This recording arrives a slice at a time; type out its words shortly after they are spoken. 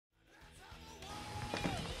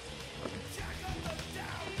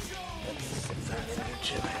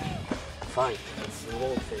fine. We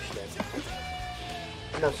won't fish then.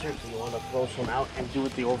 No, seriously, you want to throw some out and do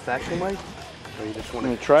it the old-fashioned way? Or you just want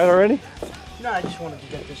to try it already? No, I just wanted to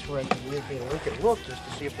get this ready and look just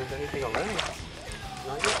to see if there's anything around.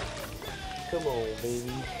 Not yet. Come on,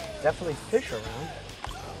 baby. Definitely fish around.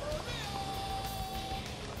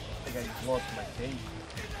 I think I just lost my bait.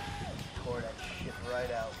 Tore that shit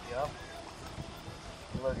right out, yup.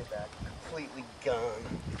 Look at that, completely gone.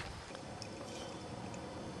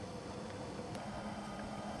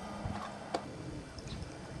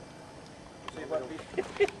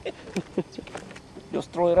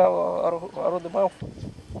 Just throw it out of the mouth.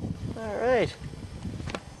 All right.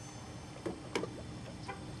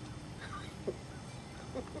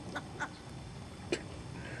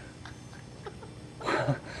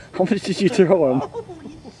 How much did you throw him?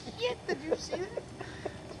 Holy shit, did you see that?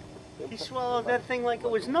 He swallowed that thing like it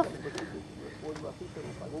was nothing.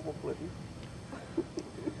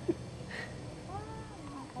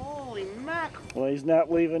 Holy mackerel. Well, he's not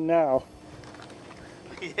leaving now.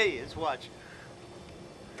 Yeah, he is. Watch.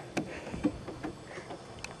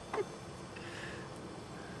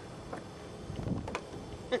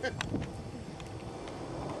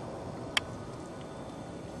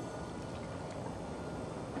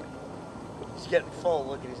 He's getting full.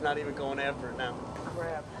 Look, he's not even going after it now.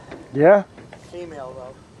 Crap. Yeah? Female,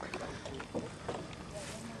 though.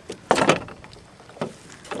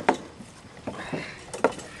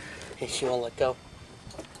 Hey, she won't let go.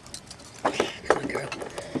 Come on, girl.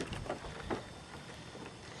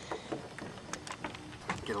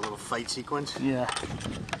 Get a little fight sequence? Yeah.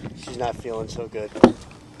 She's not feeling so good.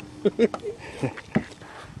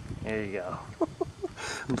 There you go.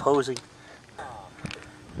 I'm posing.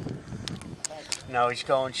 No,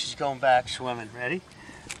 she's going back swimming. Ready?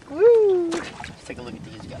 Woo! Let's take a look at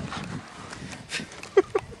these guys.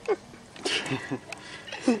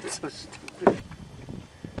 It's so stupid.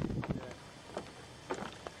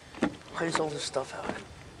 Why is all this stuff out?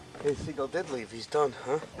 Hey, Seagull did leave. He's done,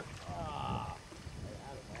 huh?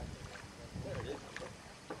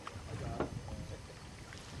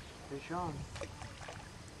 Fish on.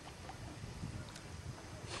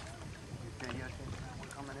 Okay, you guys think that one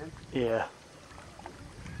coming in? Yeah.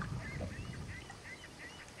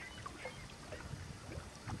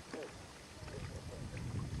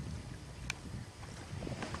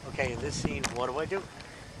 Okay, in this scene, what do I do?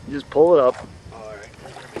 You just pull it up. All right.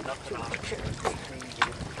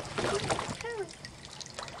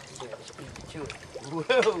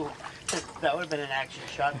 Whoa! That would have been an action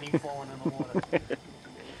shot, me falling in the water.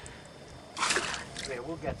 Okay,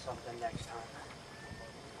 we'll get something next time.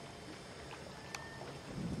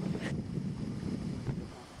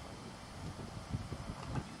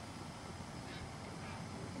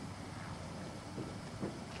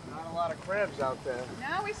 Not a lot of crabs out there.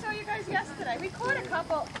 No, we saw you guys yesterday. We caught a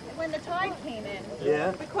couple when the tide came in.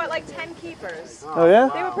 Yeah? We caught like 10 keepers. Oh, yeah?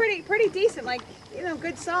 They were pretty decent, like, you know,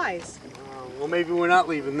 good size. Well, maybe we're not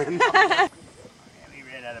leaving then. Yeah, we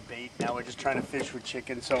ran out of bait. Now we're just trying to fish with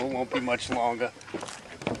chicken, so it won't be much longer.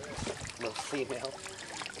 Little female.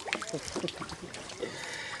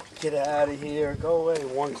 Get out of here. Go away.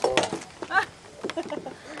 One claw.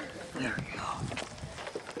 There we go.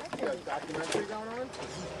 You got a documentary going on?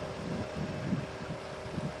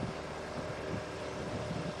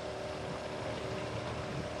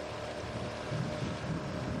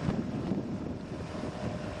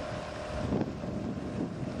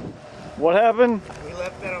 What happened? We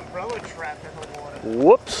left that umbrella trapped in the water.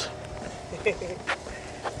 Whoops.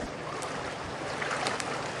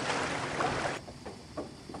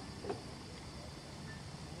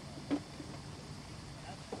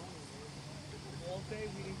 All day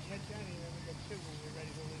we didn't catch any, and then we got two when we were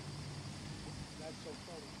ready to leave. That's so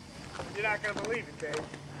funny. You're not going to believe it, Dave.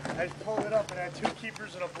 I just pulled it up and it had 2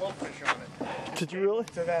 keepers and a blowfish on it. Did you really?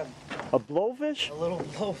 To them. A blowfish? A little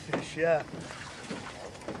blowfish, yeah.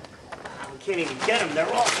 We can't even get them.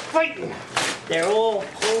 They're all fighting. They're all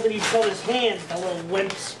holding each other's hands, the little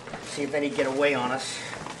wimps. See if any get away on us.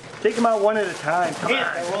 Take them out one at a time. Come Yeah,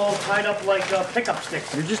 on. they're all tied up like pickup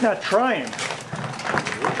sticks. You're just not trying.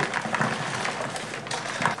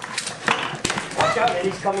 Watch out, man.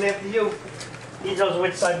 He's coming after you. He knows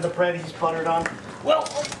which side of the bread he's buttered on. Well,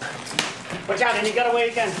 watch out, and he got away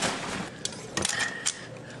again.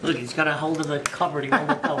 Look, he's got a hold of the cupboard. He won't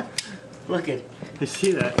let go. Look at. I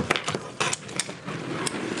see that.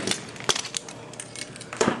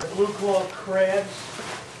 The blue claw crabs.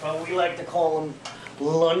 We like to call them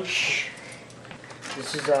lunch.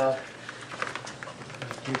 This is your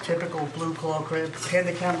typical blue claw crab. Pan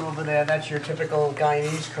the camera over there. That's your typical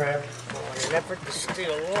Guyanese crab. In an effort to stay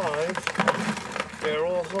alive, They're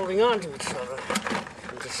all holding on to each other.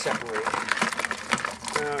 I'm just separate.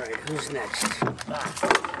 All right, who's next?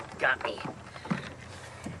 Ah, got me.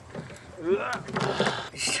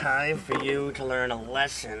 It's time for you to learn a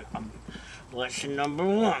lesson. Lesson number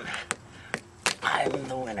 1. I'm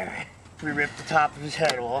the winner. We ripped the top of his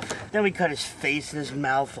head off. Then we cut his face and his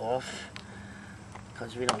mouth off,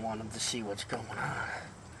 because we don't want him to see what's going on.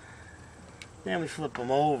 Then we flip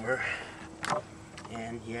him over.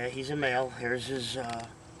 And yeah, he's a male. Here's his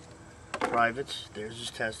privates. There's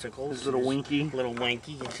his testicles. His little winky. Little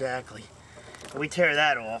winky, exactly. And we tear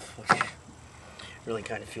that off, which I really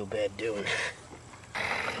kind of feel bad doing.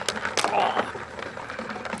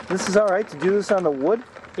 This is alright to do this on the wood?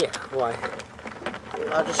 Yeah, why?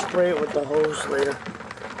 I'll just spray it with the hose later.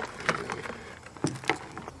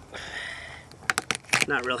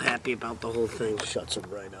 Not real happy about the whole thing. Shuts it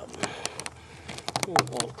right up.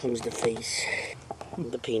 Out comes the face.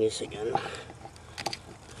 The penis again.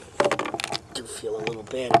 Do feel a little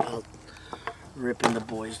bad about ripping the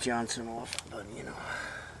boy's Johnson off, but you know.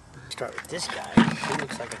 Start with this guy. He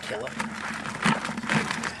looks like a killer.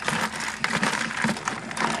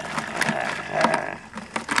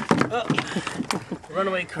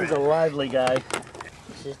 Runaway crab. He's a lively guy.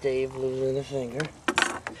 This is Dave losing a finger.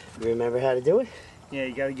 You remember how to do it? Yeah,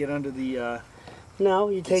 you gotta get under the, No,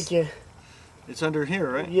 you take your... It's under here,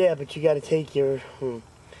 right? Yeah, but you gotta take your...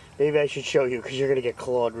 Maybe I should show you, because you're gonna get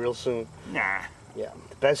clawed real soon. Nah. Yeah,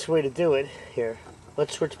 the best way to do it, here,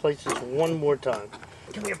 let's switch places one more time.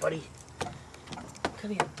 Come here, buddy.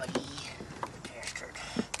 Come here, buddy. Bastard.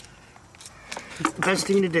 The best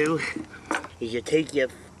thing to do is you take your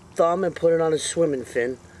thumb and put it on his swimming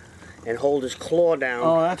fin and hold his claw down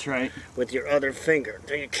Oh, that's right. with your other finger.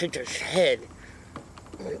 Then you take his head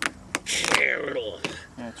and tear it off.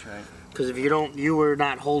 That's right. Because if you were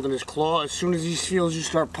not holding his claw, as soon as he feels you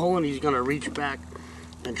start pulling, he's going to reach back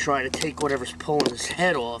and try to take whatever's pulling his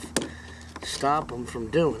head off. Stop him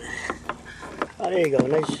from doing it. Oh, there you go.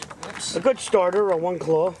 Nice. Oops. A good starter, a one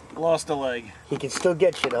claw. Lost a leg. He can still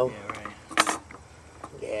get you, though. Yeah, right.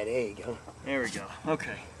 Yeah, there you go. There we go.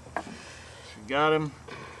 Okay. So we got him.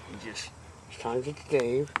 He just... It's time to get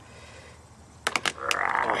Dave.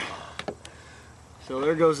 So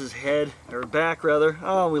there goes his head, or back rather.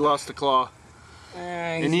 Oh, we lost the claw.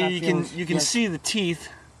 And you can see the teeth,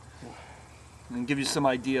 and give you some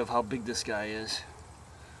idea of how big this guy is.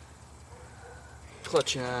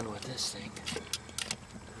 Clutch on with this thing.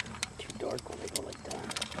 Too dark when they go like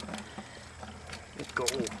that. Let go.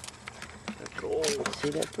 Let go. See,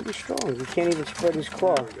 that's pretty strong. You can't even spread his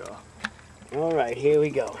claw. There we go. All right, here we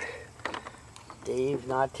go. Dave's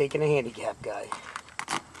not taking a handicap guy.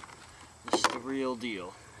 This is the real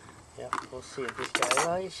deal. Yep, we'll see if this guy,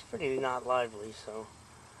 well, he's pretty not lively, so.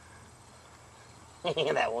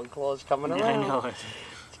 That one claw's coming around. Yeah, I know it.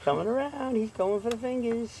 It's coming around. He's going for the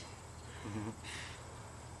fingers.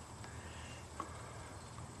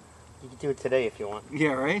 You can do it today if you want.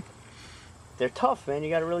 Yeah, right? They're tough, man. You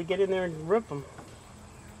got to really get in there and rip them.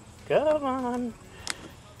 Come on.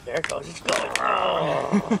 There it goes. It's going.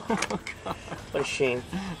 Oh. What a shame.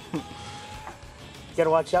 You got to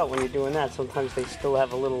watch out when you're doing that. Sometimes they still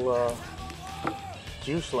have a little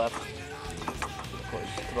juice left. Of course,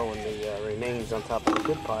 throwing the remains on top of the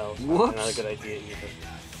good piles. Whoops. Not a good idea either.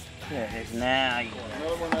 There it is. Now you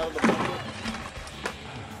Another one out of the bucket.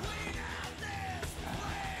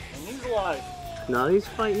 And he's alive. No, he's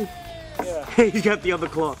fighting. Yeah. He's got the other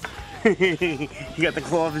claw. He got the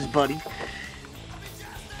claw of his buddy.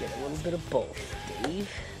 Get a little bit of both, Dave.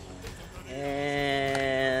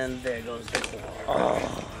 And there goes the claw.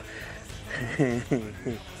 Oh.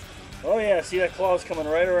 Oh yeah, see that claw's coming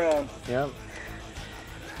right around. Yep.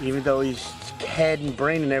 Even though his head and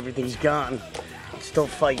brain and everything's gone, it still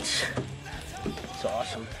fights. It's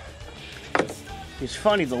awesome. It's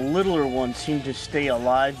funny, the littler ones seem to stay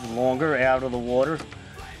alive longer out of the water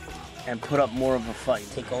and put up more of a fight.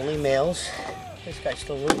 Take only males. This guy's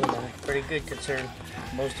still moving though. Pretty good considering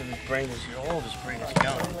most of his brain is, all of his brain is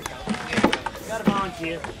gone. Got a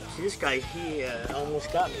volunteer. See this guy, he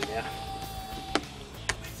almost got me there.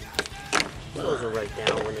 Those are right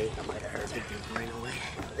down when they might have hurt. Take his brain away.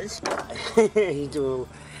 This guy, he's doing,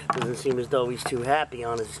 doesn't seem as though he's too happy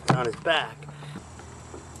on his back.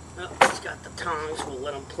 Oh, he's got the tongs. We'll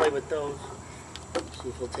let him play with those. See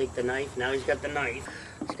if he'll take the knife. Now he's got the knife.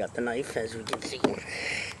 He's got the knife, as we can see.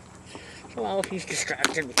 Well, if he's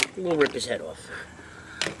distracted, we'll rip his head off.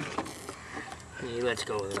 He lets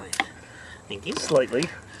go of the knife. Thank you. Slightly.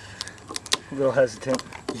 A little hesitant.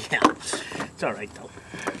 Yeah, it's all right though.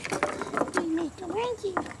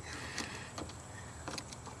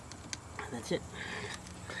 That's it.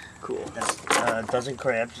 Cool. That's dozen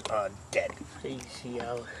crabs, dead. So you see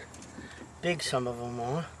how big some of them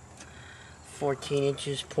are. 14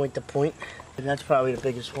 inches point to point. And that's probably the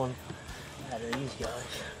biggest one out of these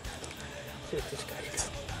guys. See what this guy's got.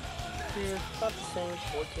 Yeah, about the same,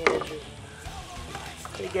 14 inches.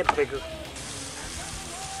 They get bigger.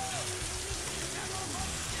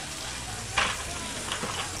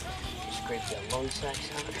 Scrape that lung sacks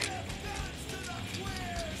out.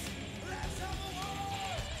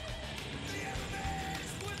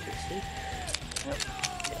 See? Yep.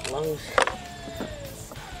 Get lungs.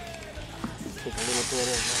 Take a little bit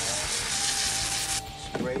of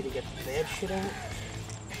spray to get the bad shit out.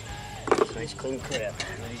 Nice clean crab.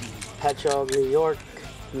 Patchogue, New York,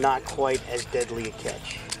 not quite as deadly a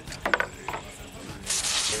catch.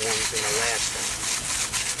 The ones in Alaska.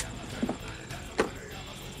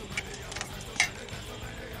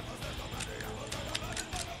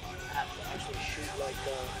 I have to actually shoot like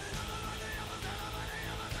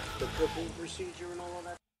the cooking procedure and all of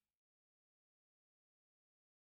that.